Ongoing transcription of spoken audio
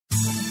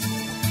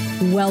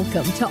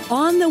Welcome to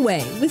On the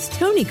Way with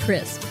Tony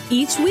Crisp.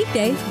 Each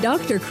weekday,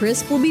 Dr.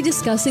 Crisp will be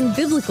discussing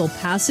biblical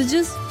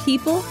passages,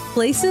 people,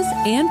 places,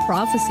 and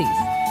prophecies.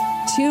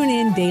 Tune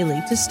in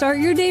daily to start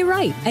your day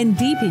right and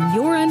deepen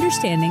your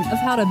understanding of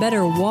how to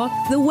better walk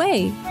the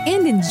way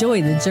and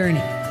enjoy the journey.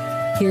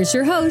 Here's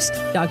your host,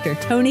 Dr.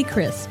 Tony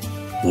Crisp.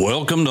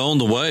 Welcome to On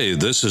the Way.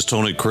 This is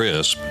Tony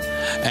Crisp,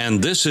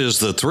 and this is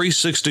the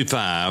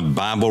 365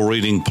 Bible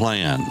Reading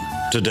Plan.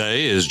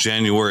 Today is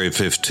January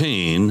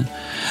 15,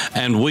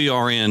 and we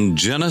are in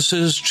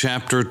Genesis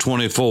chapter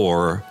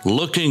 24,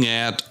 looking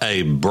at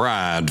a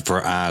bride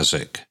for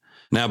Isaac.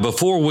 Now,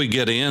 before we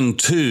get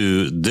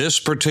into this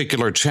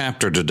particular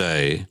chapter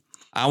today,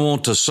 I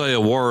want to say a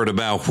word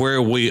about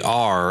where we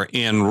are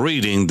in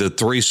reading the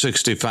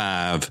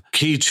 365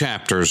 key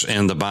chapters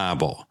in the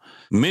Bible.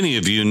 Many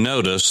of you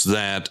noticed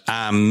that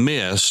I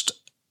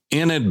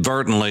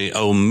inadvertently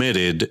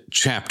omitted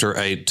chapter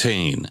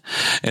 18.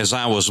 As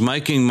I was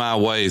making my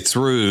way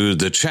through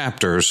the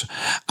chapters,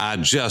 I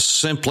just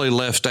simply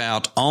left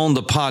out on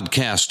the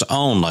podcast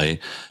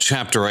only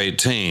chapter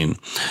 18.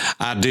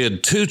 I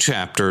did 2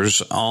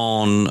 chapters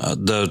on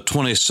the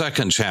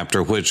 22nd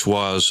chapter, which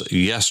was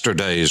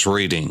yesterday's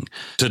reading.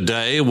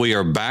 Today, we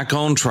are back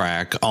on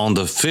track on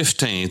the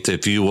 15th.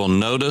 If you will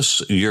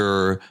notice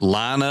your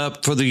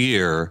lineup for the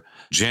year,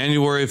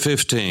 January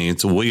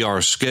 15th, we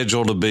are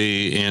scheduled to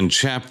be in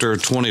chapter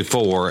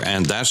 24,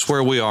 and that's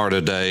where we are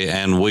today,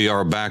 and we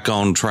are back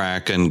on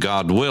track, and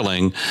God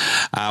willing,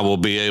 I will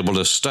be able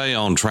to stay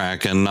on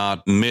track and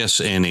not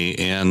miss any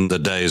in the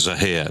days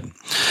ahead.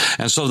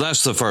 And so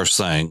that's the first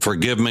thing.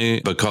 Forgive me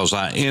because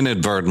I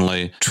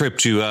inadvertently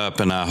tripped you up,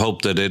 and I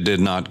hope that it did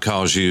not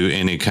cause you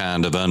any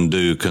kind of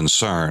undue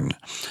concern.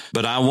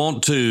 But I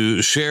want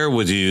to share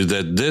with you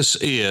that this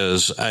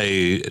is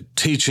a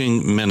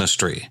teaching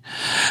ministry.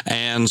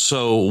 And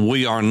so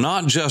we are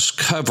not just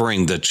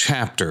covering the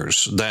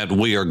chapters that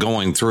we are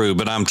going through,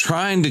 but I'm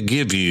trying to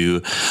give you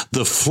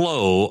the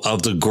flow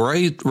of the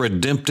great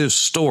redemptive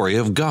story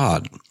of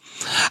God.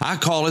 I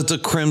call it the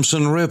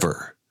Crimson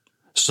River.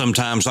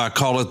 Sometimes I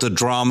call it the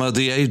drama of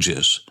the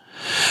ages.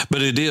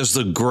 But it is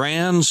the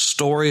grand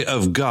story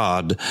of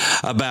God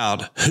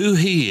about who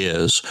He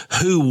is,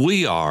 who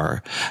we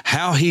are,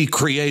 how He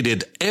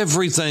created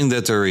everything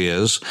that there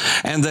is,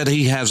 and that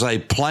He has a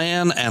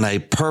plan and a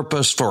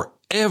purpose for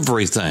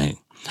everything,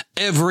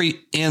 every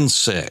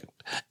insect,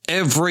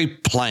 every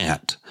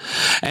plant.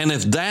 And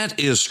if that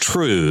is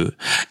true,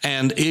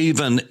 and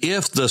even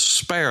if the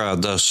sparrow,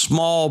 the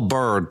small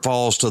bird,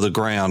 falls to the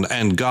ground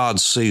and God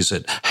sees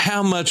it,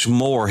 how much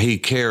more He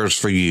cares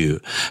for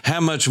you,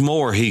 how much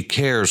more He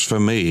cares for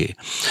me.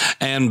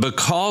 And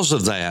because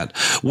of that,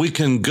 we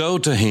can go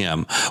to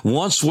Him.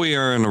 Once we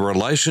are in a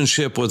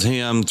relationship with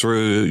Him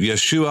through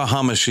Yeshua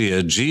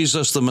HaMashiach,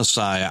 Jesus the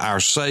Messiah,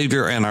 our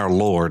Savior and our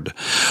Lord,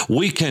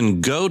 we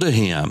can go to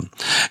Him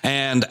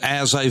and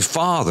as a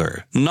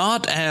father,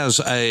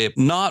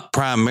 not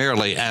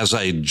primarily as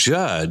a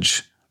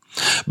judge,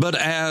 but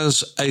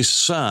as a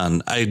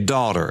son, a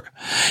daughter,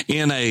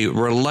 in a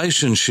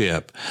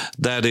relationship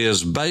that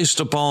is based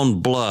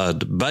upon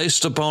blood,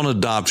 based upon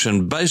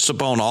adoption, based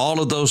upon all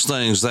of those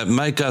things that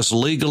make us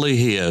legally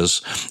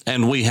His,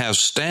 and we have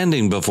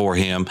standing before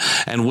Him,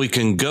 and we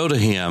can go to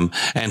Him,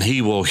 and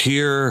He will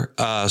hear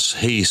us,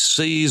 He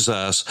sees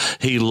us,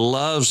 He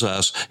loves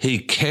us, He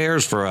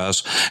cares for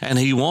us, and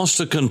He wants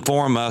to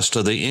conform us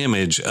to the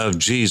image of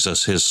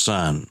Jesus, His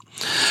Son.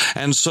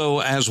 And so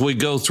as we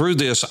go through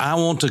this, I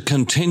want to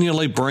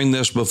continually bring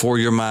this before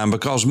your mind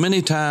because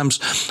many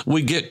times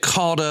we get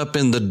caught up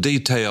in the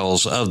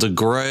details of the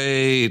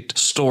great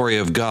story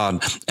of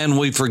God and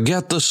we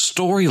forget the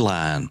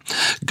storyline.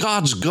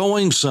 God's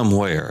going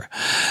somewhere.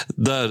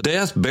 The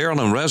death, burial,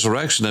 and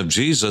resurrection of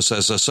Jesus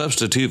as a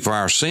substitute for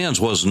our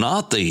sins was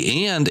not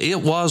the end.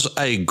 It was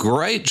a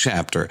great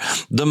chapter,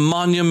 the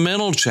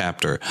monumental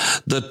chapter,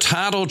 the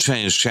title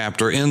change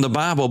chapter in the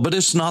Bible, but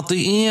it's not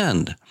the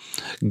end.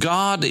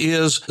 God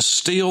is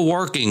still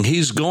working.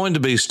 He's going to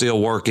be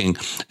still working.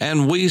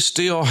 And we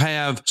still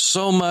have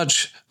so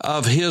much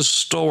of His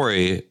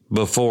story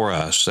before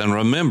us. And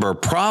remember,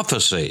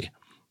 prophecy,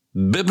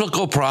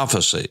 biblical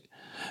prophecy,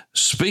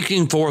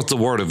 speaking forth the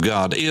word of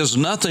God is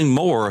nothing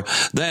more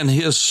than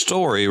His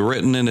story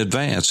written in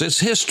advance. It's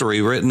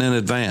history written in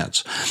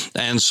advance.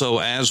 And so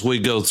as we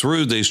go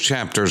through these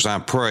chapters, I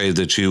pray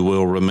that you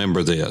will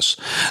remember this.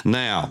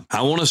 Now,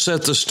 I want to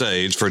set the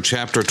stage for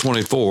chapter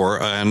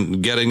 24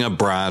 and getting a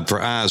bride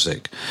for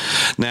Isaac.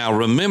 Now,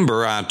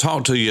 remember, I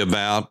talked to you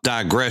about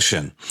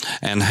digression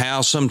and how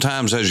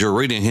sometimes as you're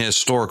reading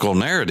historical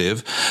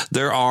narrative,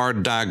 there are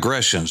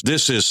digressions.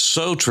 This is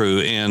so true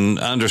in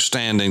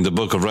understanding the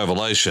book of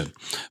Revelation.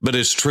 tradition, but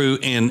it's true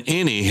in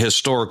any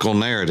historical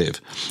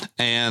narrative.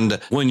 And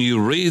when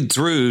you read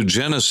through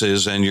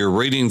Genesis and you're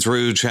reading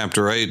through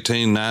chapter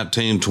 18,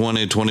 19,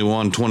 20,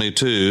 21,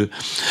 22,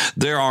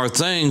 there are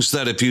things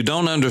that if you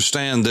don't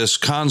understand this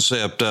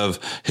concept of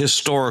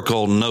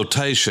historical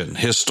notation,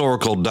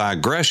 historical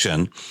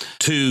digression,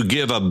 to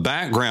give a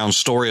background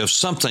story of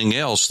something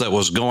else that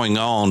was going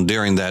on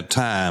during that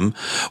time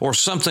or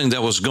something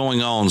that was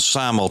going on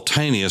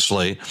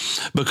simultaneously,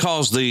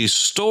 because the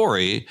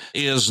story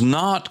is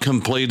not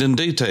complete in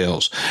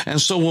details. And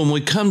so when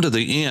we come to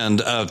the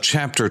end of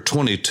chapter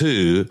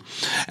 22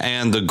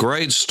 and the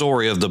great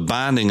story of the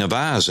binding of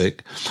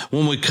Isaac,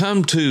 when we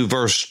come to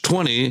verse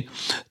 20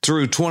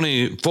 through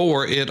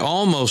 24, it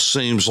almost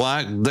seems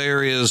like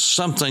there is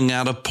something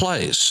out of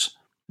place,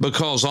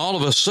 because all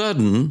of a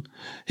sudden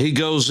he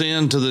goes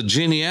into the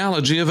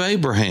genealogy of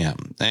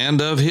Abraham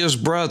and of his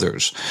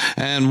brothers.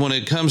 And when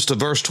it comes to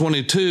verse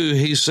 22,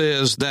 he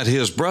says that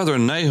his brother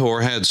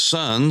Nahor had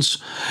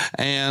sons,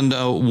 and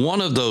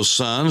one of those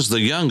sons,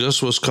 the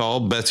youngest, was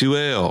called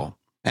Bethuel.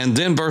 And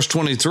then verse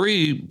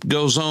 23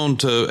 goes on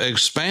to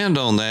expand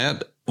on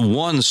that.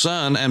 One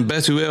son, and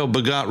Bethuel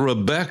begot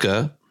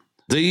Rebekah.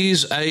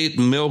 These 8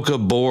 Milcah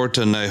bore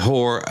to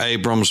Nahor,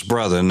 Abram's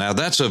brother. Now,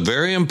 that's a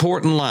very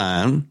important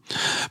line,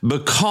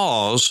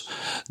 because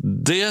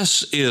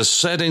this is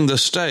setting the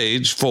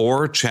stage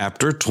for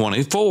chapter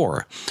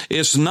 24.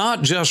 It's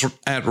not just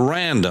at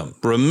random.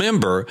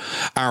 Remember,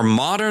 our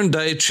modern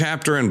day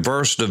chapter and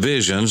verse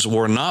divisions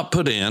were not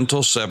put in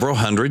till several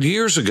hundred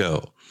years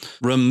ago.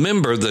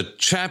 Remember, the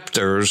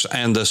chapters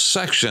and the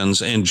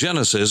sections in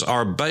Genesis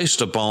are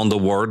based upon the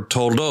word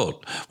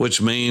toldot,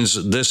 which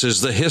means this is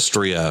the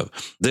history of,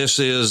 this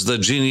is the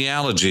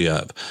genealogy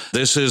of,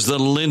 this is the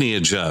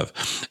lineage of.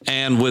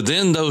 And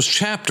within those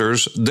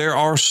chapters, there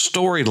are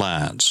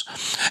storylines.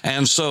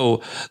 And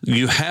so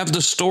you have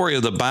the story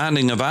of the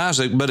binding of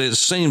Isaac, but it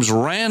seems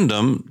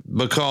random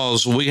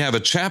because we have a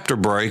chapter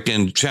break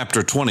in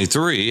chapter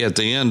 23 at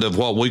the end of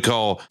what we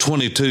call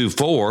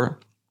 22:4.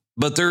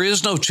 But there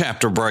is no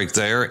chapter break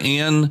there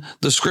in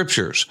the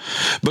scriptures,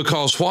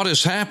 because what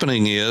is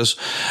happening is,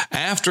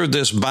 after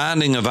this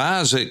binding of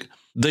Isaac,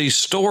 the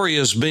story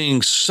is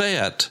being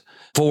set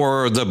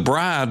for the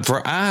bride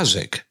for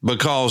Isaac,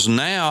 because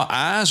now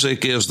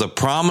Isaac is the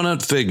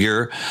prominent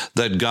figure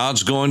that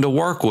God's going to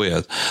work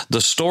with.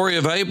 The story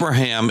of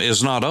Abraham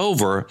is not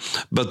over,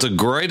 but the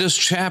greatest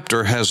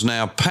chapter has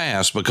now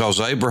passed, because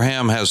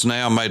Abraham has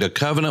now made a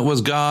covenant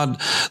with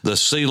God. The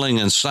sealing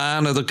and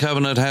sign of the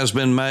covenant has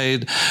been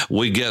made.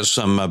 We get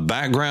some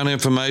background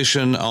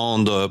information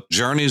on the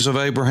journeys of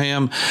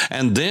Abraham.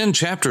 And then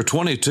chapter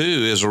 22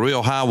 is a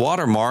real high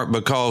watermark,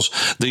 because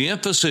the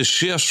emphasis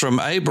shifts from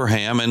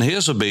Abraham and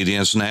his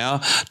obedience now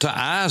to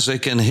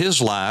Isaac and his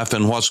life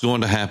and what's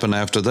going to happen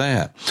after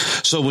that.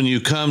 So when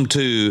you come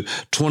to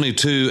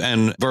 22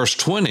 and verse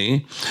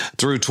 20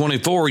 through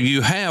 24,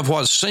 you have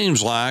what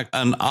seems like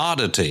an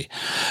oddity,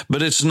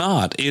 but it's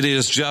not. It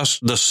is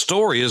just the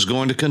story is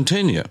going to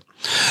continue.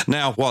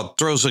 Now, what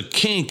throws a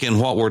kink in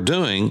what we're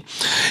doing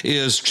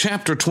is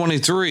chapter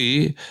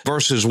 23,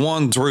 verses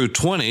 1 through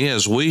 20,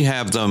 as we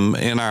have them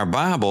in our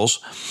Bibles.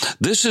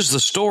 This is the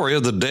story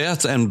of the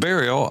death and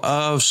burial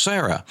of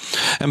Sarah.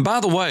 And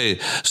by the way,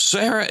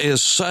 Sarah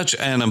is such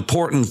an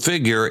important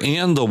figure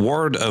in the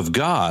Word of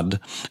God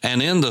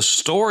and in the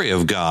story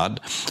of God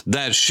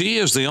that she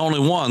is the only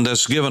one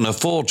that's given a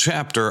full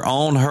chapter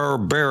on her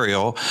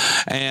burial.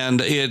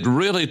 And it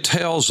really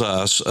tells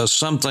us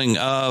something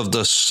of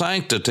the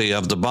sanctity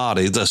of the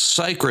body, the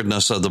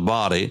sacredness of the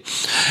body,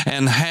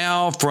 and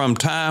how from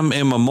time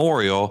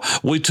immemorial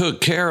we took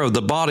care of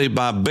the body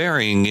by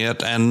burying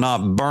it and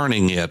not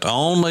burning it.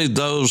 Only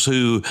those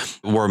who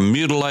were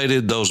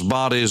mutilated, those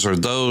bodies, or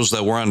those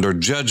that were under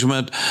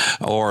judgment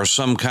or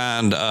some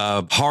kind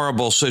of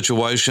horrible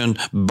situation,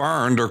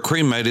 burned or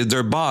cremated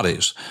their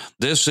bodies.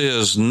 This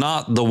is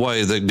not the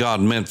way that God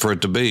meant for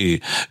it to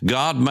be.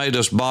 God made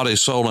us body,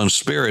 soul, and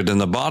spirit, and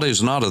the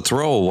body's not a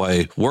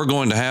throwaway. We're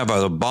going to have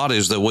the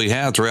bodies that we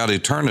have throughout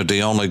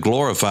eternity, only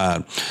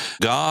glorified.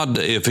 God,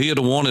 if he had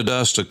wanted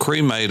us to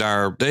cremate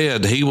our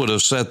dead, he would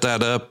have set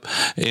that up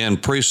in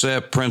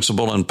precept,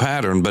 principle, and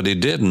pattern, but he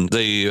didn't.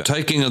 The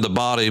taking of the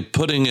body,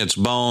 putting its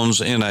bones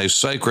in a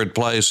sacred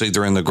place,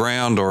 either in the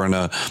ground or in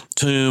a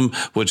tomb,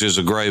 which is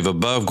a grave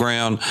above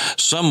ground,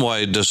 some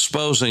way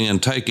disposing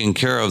and taking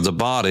care of the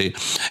body.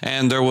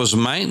 And there was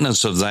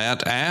maintenance of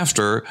that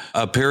after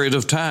a period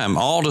of time.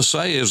 All to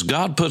say is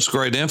God puts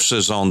great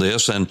emphasis on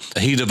this, and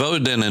he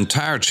devoted an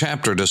entire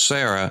chapter to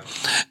Sarah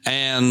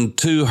and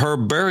to her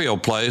burial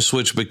place,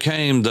 which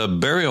became the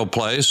burial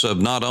place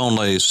of not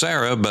only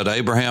Sarah, but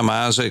Abraham,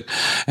 Isaac,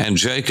 and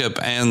Jacob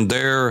and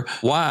their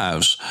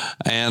wives.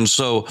 And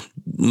so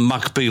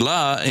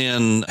Machpelah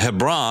in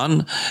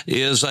Hebron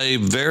is a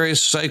very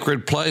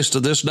sacred place to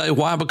this day.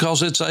 Why?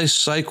 Because it's a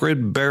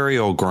sacred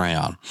burial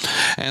ground.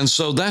 And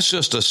so that's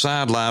just a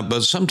sideline,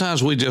 but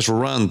sometimes we just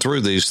run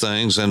through these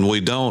things and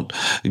we don't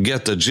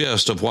get the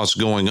gist of what's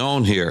going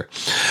on here.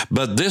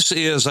 But this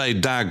is a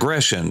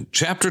digression.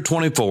 Chapter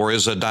 24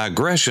 is a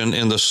digression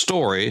in the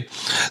story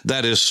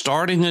that is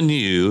starting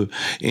anew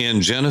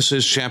in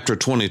Genesis chapter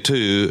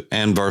 22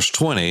 and verse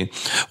 20,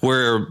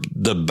 where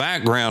the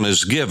background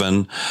is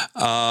given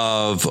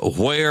of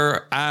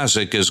where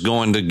Isaac is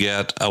going to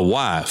get a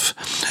wife.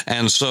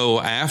 And so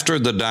after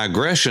the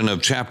digression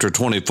of chapter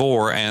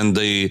 24 and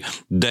the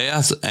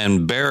death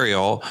and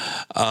burial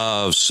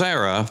of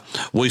Sarah,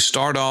 we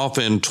start off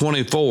in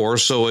 24.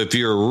 So if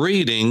you're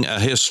reading a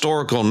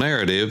historical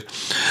narrative,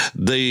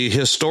 the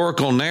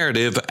historical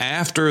narrative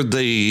after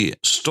the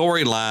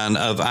storyline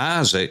of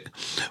Isaac,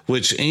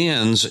 which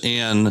ends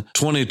in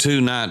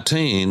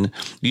 22:19,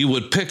 you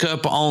would pick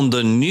up on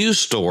the new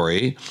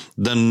story,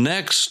 the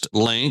next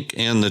link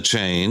in the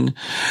chain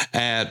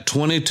at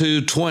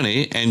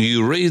 22:20, and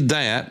you read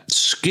that,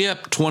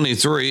 skip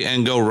 23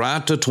 and go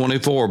right to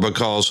 24,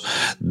 because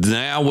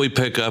now we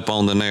pick up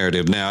on the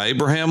narrative. Now,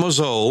 Abraham was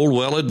old,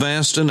 well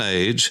advanced in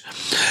age,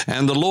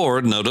 and the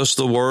Lord, notice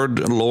the word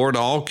Lord,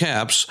 all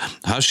caps,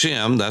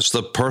 Hashem, that's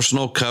the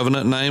personal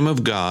covenant name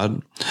of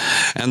God,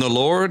 and the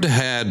Lord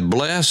had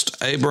blessed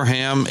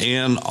Abraham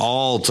in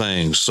all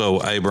things.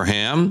 So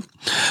Abraham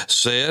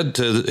said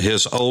to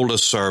his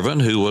oldest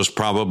servant, who was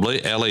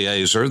probably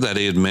Eliezer, that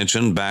he had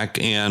mentioned back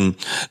in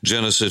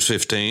Genesis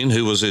 15,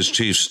 who was his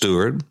chief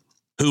steward,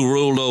 who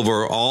ruled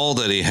over all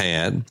that he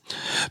had,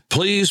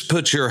 please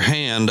put your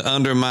hand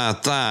under my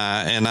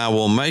thigh, and I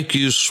will make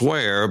you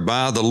swear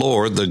by the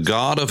Lord, the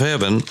God of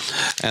heaven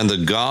and the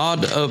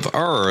God of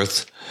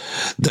earth,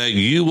 that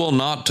you will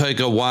not take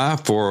a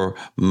wife for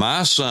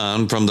my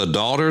son from the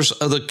daughters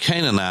of the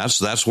Canaanites.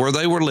 That's where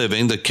they were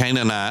living, the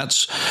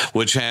Canaanites,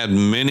 which had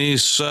many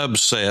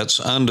subsets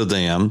under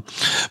them.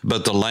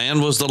 But the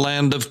land was the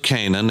land of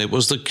Canaan. It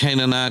was the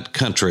Canaanite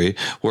country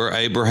where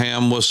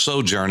Abraham was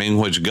sojourning,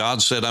 which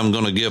God said, I'm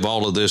going to give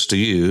all of this to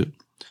you.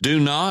 Do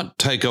not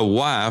take a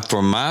wife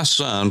for my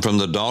son from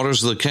the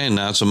daughters of the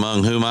Canaanites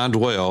among whom I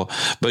dwell,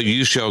 but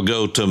you shall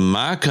go to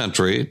my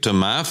country, to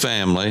my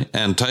family,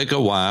 and take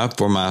a wife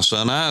for my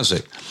son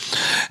Isaac.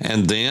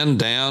 And then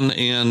down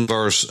in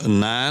verse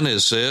 9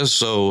 it says,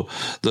 so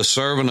the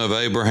servant of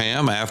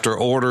Abraham, after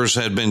orders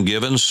had been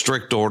given,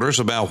 strict orders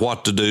about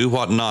what to do,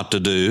 what not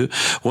to do,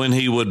 when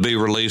he would be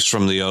released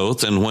from the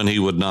oath and when he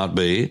would not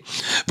be.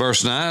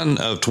 Verse 9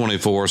 of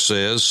 24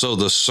 says, so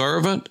the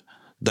servant,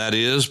 that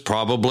is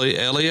probably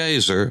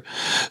Eliezer.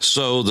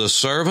 So the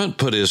servant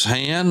put his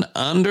hand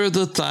under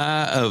the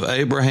thigh of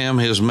Abraham,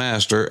 his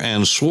master,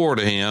 and swore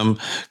to him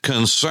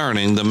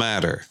concerning the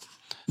matter.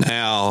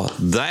 Now,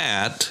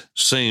 that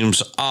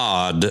seems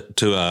odd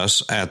to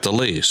us at the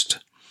least.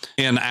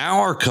 In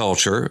our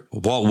culture,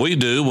 what we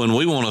do when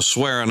we want to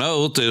swear an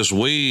oath is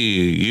we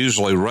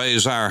usually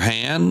raise our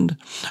hand,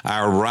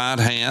 our right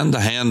hand, the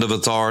hand of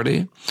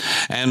authority,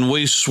 and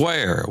we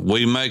swear.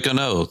 We make an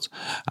oath.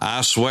 I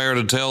swear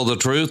to tell the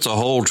truth, the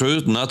whole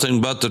truth,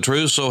 nothing but the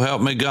truth, so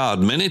help me God.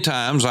 Many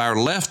times our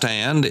left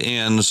hand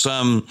in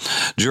some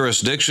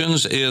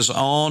jurisdictions is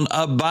on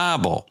a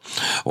Bible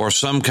or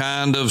some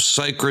kind of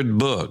sacred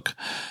book.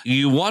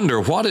 You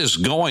wonder what is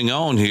going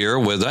on here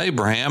with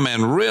Abraham,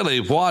 and really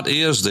what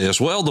is this?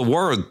 Well, the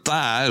word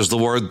thigh is the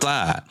word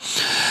thigh.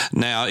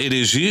 Now, it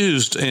is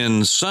used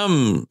in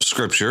some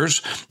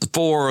scriptures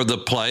for the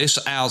place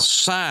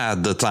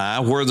outside the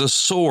thigh where the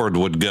sword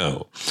would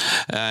go.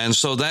 And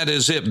so that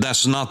is it.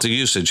 That's not the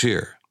usage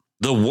here.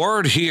 The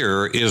word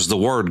here is the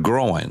word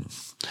growing.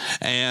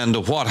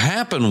 And what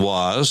happened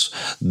was,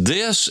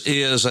 this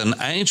is an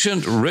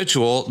ancient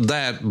ritual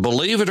that,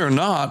 believe it or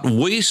not,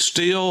 we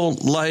still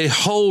lay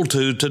hold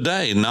to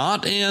today,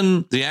 not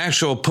in the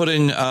actual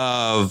putting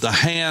of the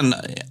hand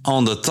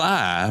on the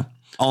thigh,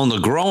 on the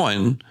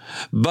groin,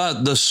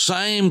 but the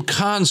same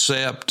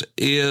concept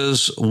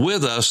is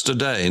with us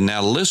today.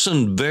 Now,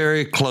 listen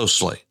very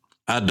closely.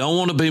 I don't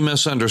want to be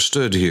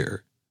misunderstood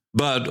here,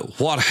 but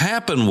what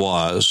happened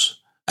was,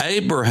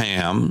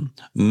 Abraham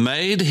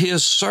made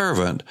his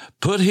servant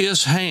put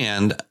his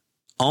hand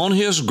on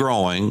his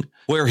groin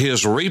where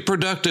his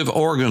reproductive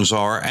organs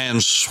are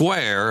and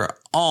swear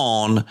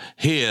on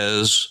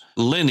his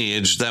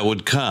lineage that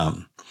would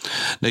come.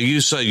 Now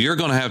you say, you're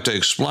going to have to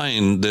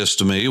explain this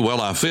to me.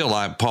 Well, I feel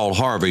like Paul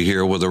Harvey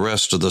here with the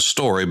rest of the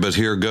story, but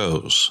here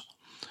goes.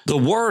 The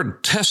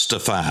word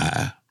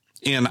testify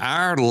in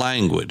our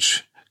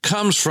language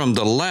comes from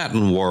the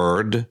Latin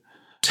word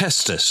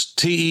testis,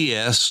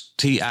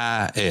 T-E-S-T-I-S,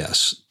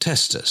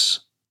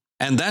 testis.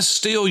 And that's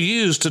still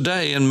used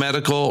today in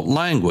medical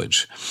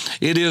language.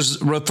 It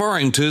is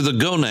referring to the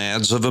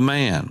gonads of a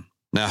man.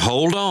 Now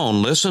hold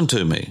on, listen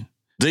to me.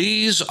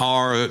 These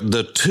are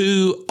the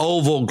two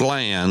oval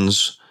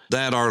glands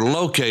that are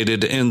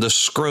located in the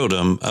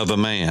scrotum of a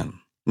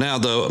man. Now,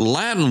 the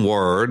Latin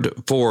word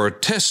for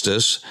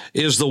testis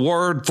is the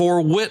word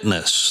for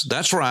witness.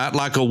 That's right,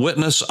 like a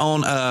witness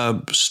on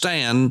a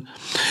stand.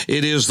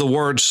 It is the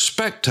word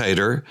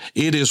spectator.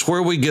 It is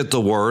where we get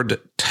the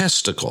word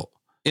testicle.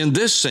 In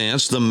this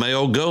sense, the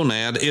male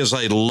gonad is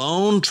a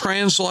loan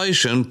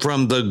translation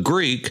from the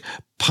Greek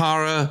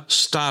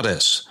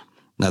parastatis.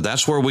 Now,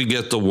 that's where we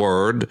get the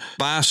word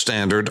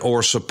bystander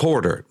or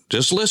supporter.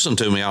 Just listen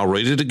to me. I'll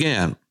read it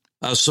again.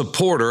 A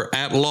supporter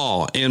at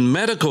law. In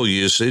medical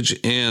usage,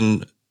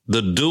 in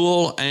the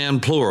dual and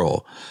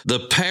plural,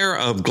 the pair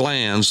of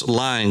glands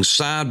lying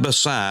side by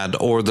side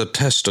or the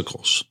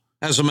testicles.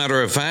 As a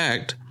matter of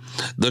fact,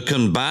 the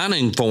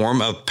combining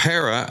form of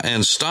para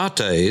and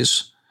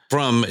states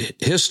from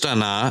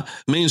histana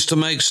means to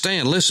make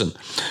stand. Listen,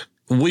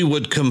 we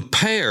would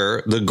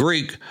compare the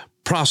Greek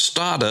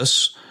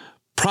prostatus,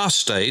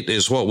 prostate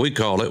is what we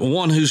call it,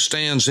 one who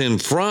stands in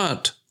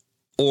front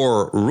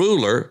or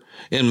ruler.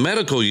 In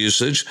medical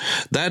usage,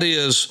 that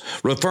is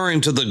referring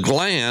to the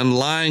gland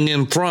lying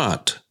in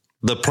front,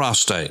 the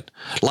prostate,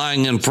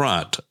 lying in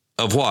front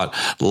of what?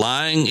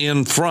 Lying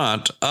in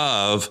front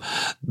of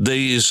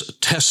these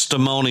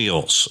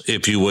testimonials,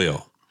 if you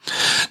will.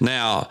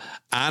 Now,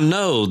 I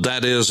know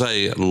that is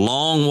a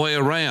long way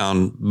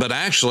around, but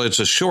actually it's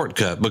a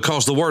shortcut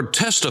because the word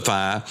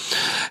testify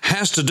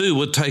has to do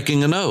with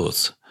taking an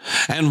oath.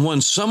 And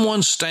when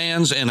someone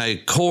stands in a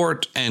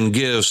court and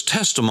gives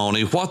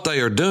testimony, what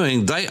they are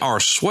doing, they are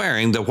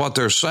swearing that what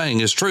they're saying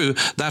is true.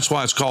 That's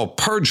why it's called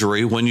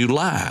perjury when you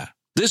lie.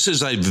 This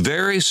is a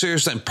very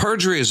serious thing.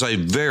 Perjury is a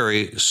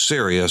very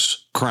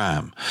serious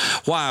crime.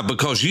 Why?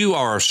 Because you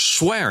are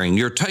swearing,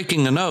 you're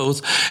taking an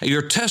oath,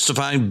 you're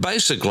testifying.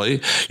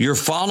 Basically, you're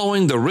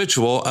following the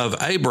ritual of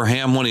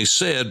Abraham when he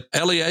said,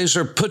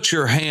 Eliezer, put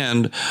your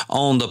hand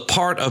on the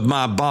part of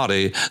my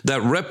body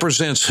that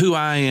represents who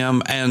I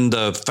am and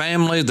the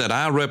family that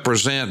I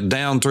represent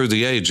down through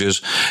the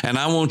ages, and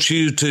I want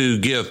you to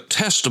give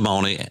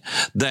testimony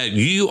that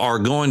you are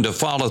going to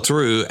follow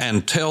through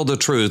and tell the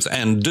truth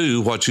and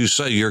do what you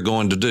say you're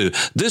going to do.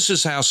 This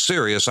is how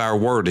serious our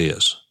word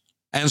is.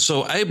 And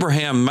so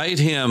Abraham made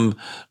him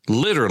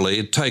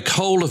literally take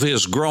hold of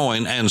his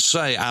groin and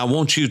say, I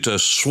want you to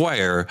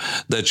swear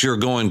that you're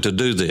going to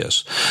do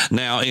this.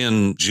 Now,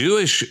 in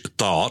Jewish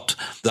thought,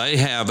 they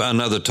have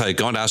another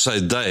take on it. I say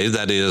they,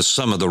 that is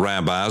some of the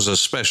rabbis,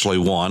 especially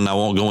one. I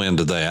won't go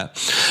into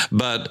that.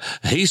 But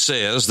he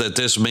says that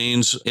this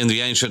means in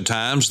the ancient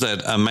times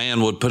that a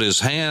man would put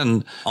his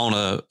hand on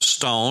a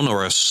stone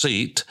or a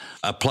seat,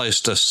 a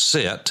place to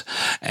sit,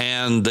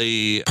 and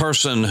the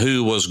person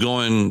who was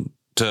going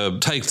to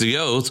take the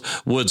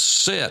oath would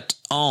sit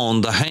on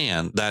the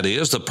hand. That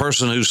is, the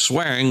person who's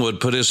swearing would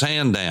put his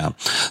hand down.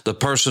 The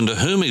person to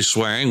whom he's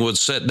swearing would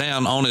sit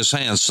down on his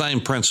hand.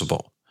 Same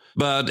principle.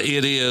 But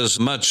it is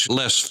much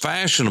less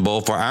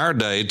fashionable for our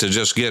day to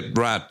just get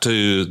right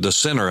to the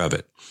center of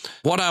it.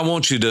 What I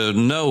want you to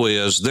know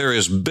is there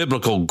is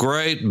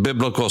great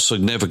biblical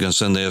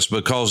significance in this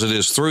because it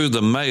is through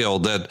the male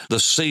that the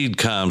seed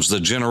comes, the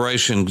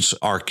generations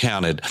are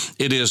counted.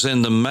 It is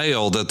in the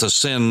male that the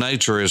sin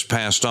nature is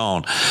passed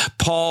on.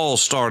 Paul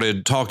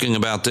started talking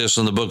about this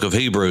in the book of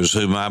Hebrews,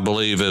 whom I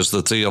believe is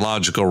the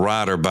theological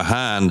writer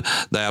behind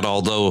that,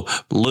 although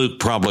Luke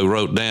probably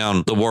wrote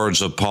down the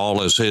words of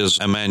Paul as his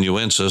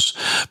amanuensis.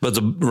 But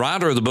the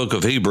writer of the book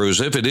of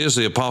Hebrews, if it is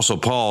the Apostle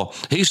Paul,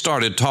 he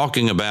started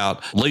talking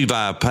about Levi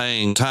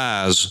paying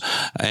tithes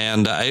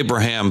and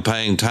Abraham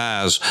paying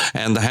tithes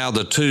and how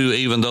the two,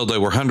 even though they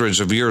were hundreds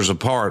of years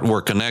apart,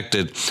 were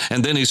connected.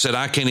 And then he said,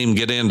 I can't even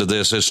get into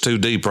this. It's too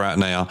deep right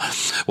now.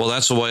 Well,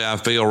 that's the way I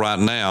feel right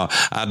now.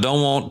 I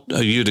don't want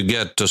you to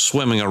get to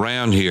swimming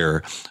around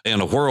here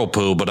in a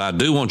whirlpool, but I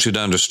do want you to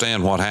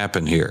understand what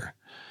happened here.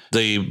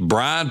 The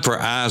bride for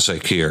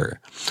Isaac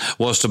here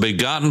was to be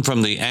gotten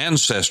from the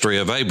ancestry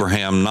of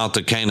Abraham, not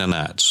the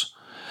Canaanites.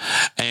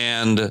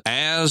 And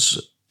as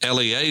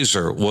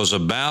Eliezer was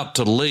about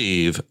to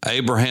leave,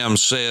 Abraham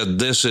said,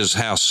 this is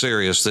how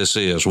serious this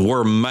is.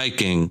 We're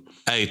making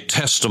a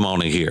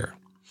testimony here.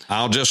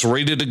 I'll just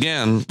read it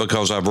again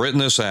because I've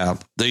written this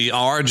out. The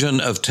origin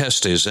of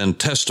testes and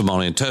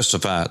testimony and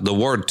testify. The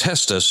word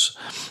testis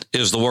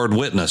is the word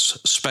witness,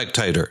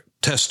 spectator,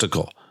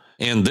 testicle.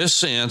 In this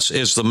sense,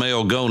 it's the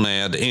male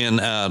gonad in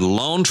a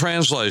loan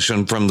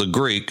translation from the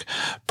Greek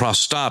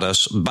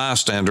prostatus,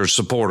 bystander,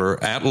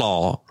 supporter, at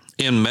law.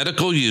 In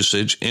medical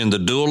usage, in the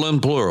dual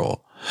and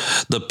plural,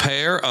 the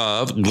pair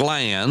of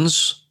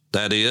glands,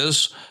 that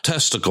is,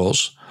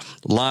 testicles,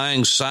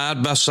 lying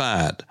side by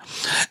side.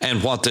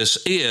 And what this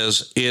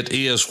is, it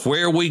is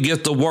where we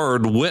get the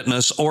word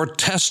witness or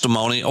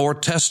testimony or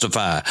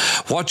testify.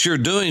 What you're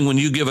doing when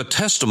you give a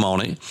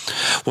testimony,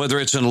 whether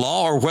it's in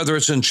law or whether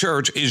it's in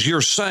church, is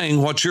you're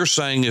saying what you're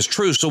saying is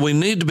true. So we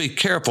need to be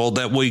careful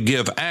that we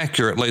give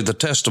accurately the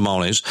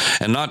testimonies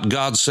and not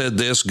God said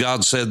this,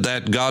 God said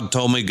that, God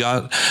told me,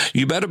 God.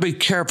 You better be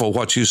careful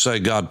what you say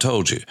God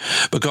told you,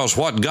 because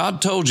what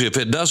God told you, if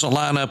it doesn't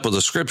line up with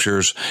the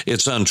scriptures,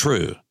 it's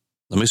untrue.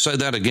 Let me say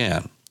that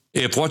again.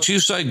 If what you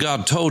say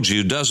God told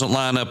you doesn't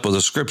line up with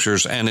the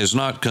Scriptures and is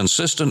not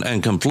consistent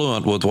and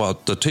confluent with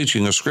what the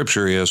teaching of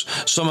Scripture is,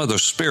 some other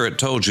spirit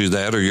told you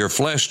that, or your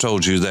flesh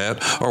told you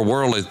that, or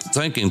worldly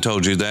thinking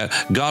told you that,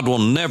 God will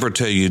never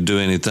tell you to do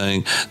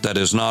anything that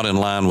is not in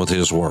line with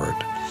His Word.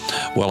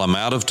 Well, I'm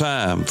out of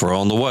time. For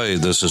On the Way,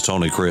 this is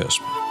Tony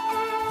Crisp.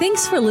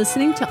 Thanks for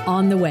listening to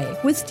On the Way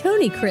with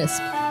Tony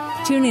Crisp.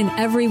 Tune in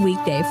every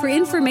weekday for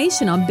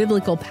information on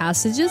biblical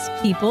passages,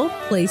 people,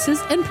 places,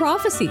 and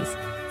prophecies.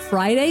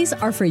 Fridays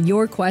are for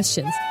your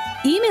questions.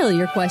 Email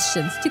your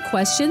questions to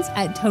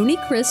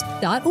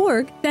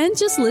questions@tonycrisp.org, then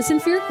just listen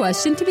for your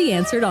question to be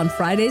answered on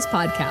Friday's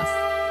podcast.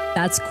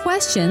 That's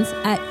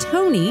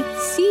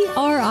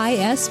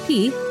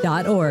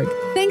questions@tonycrisp.org.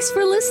 Thanks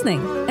for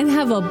listening and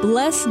have a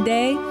blessed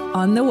day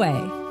on the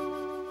way.